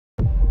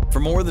For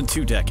more than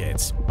 2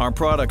 decades, our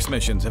products'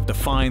 missions have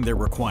defined their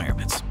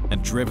requirements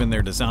and driven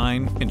their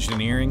design,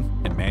 engineering,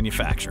 and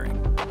manufacturing.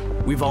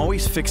 We've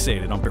always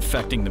fixated on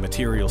perfecting the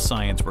material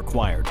science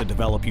required to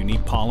develop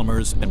unique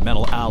polymers and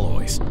metal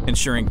alloys,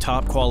 ensuring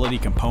top-quality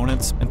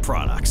components and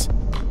products.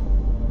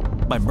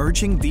 By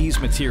merging these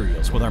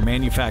materials with our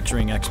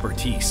manufacturing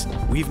expertise,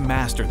 we've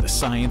mastered the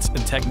science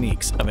and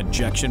techniques of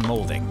injection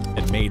molding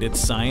and made its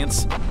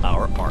science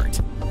our art.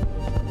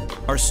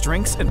 Our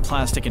strengths in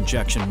plastic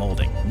injection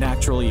molding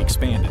naturally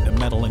expanded to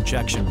metal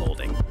injection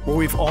molding, where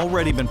we've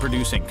already been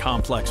producing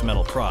complex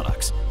metal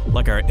products,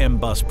 like our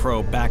M-Bus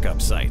Pro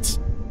backup sights.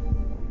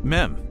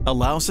 MEM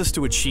allows us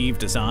to achieve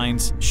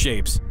designs,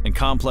 shapes, and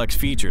complex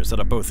features that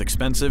are both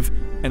expensive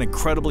and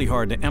incredibly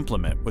hard to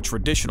implement with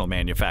traditional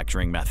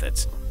manufacturing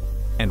methods.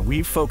 And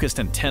we've focused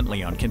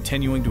intently on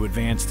continuing to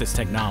advance this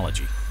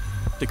technology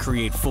to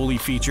create fully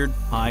featured,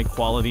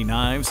 high-quality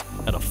knives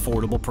at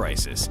affordable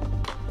prices.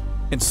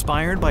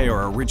 Inspired by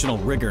our original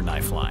Rigger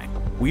knife line,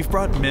 we've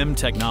brought MEM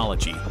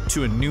technology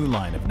to a new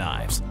line of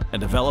knives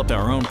and developed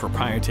our own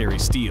proprietary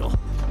steel,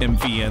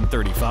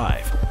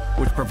 MVN35,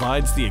 which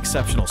provides the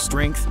exceptional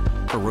strength,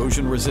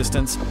 corrosion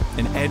resistance,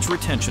 and edge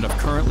retention of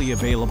currently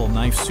available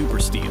knife super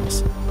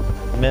steels.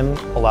 MEM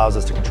allows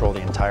us to control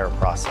the entire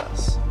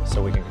process.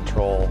 So we can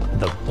control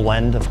the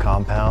blend of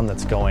compound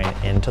that's going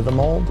into the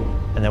mold,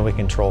 and then we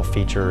control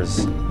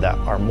features that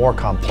are more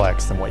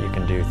complex than what you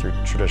can do through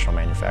traditional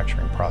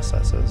manufacturing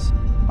processes.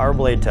 Our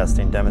blade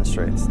testing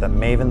demonstrates that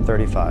Maven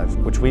 35,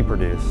 which we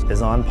produce,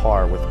 is on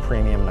par with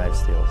premium knife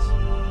steels,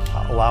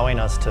 allowing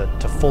us to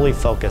fully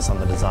focus on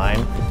the design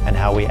and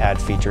how we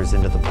add features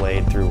into the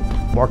blade through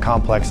more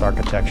complex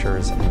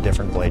architectures and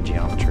different blade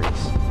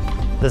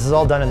geometries. This is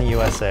all done in the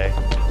USA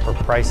for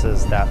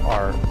prices that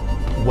are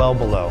well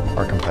below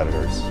our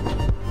competitors.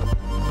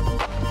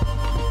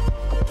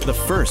 The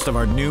first of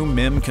our new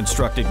MEM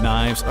constructed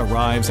knives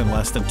arrives in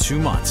less than 2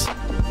 months,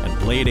 and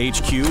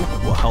BladeHQ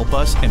will help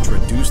us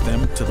introduce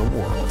them to the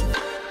world.